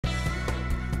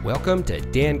Welcome to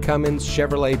Dan Cummins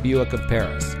Chevrolet Buick of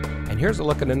Paris. And here's a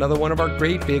look at another one of our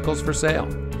great vehicles for sale.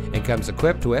 It comes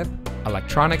equipped with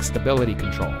electronic stability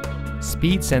control,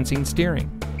 speed sensing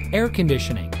steering, air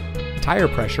conditioning, tire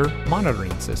pressure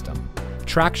monitoring system,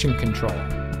 traction control,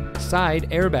 side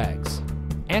airbags,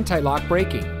 anti-lock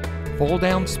braking,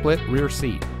 fold-down split rear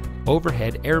seat,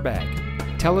 overhead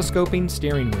airbag, telescoping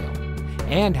steering wheel,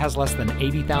 and has less than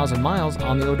 80,000 miles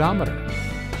on the odometer.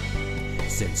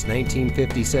 Since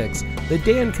 1956, the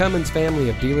Dan Cummins family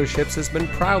of dealerships has been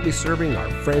proudly serving our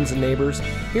friends and neighbors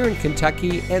here in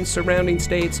Kentucky and surrounding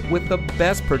states with the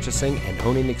best purchasing and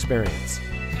owning experience.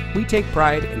 We take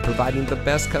pride in providing the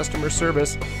best customer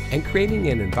service and creating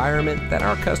an environment that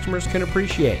our customers can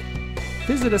appreciate.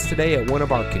 Visit us today at one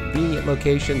of our convenient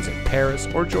locations in Paris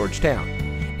or Georgetown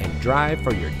and drive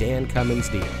for your Dan Cummins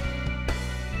dealer.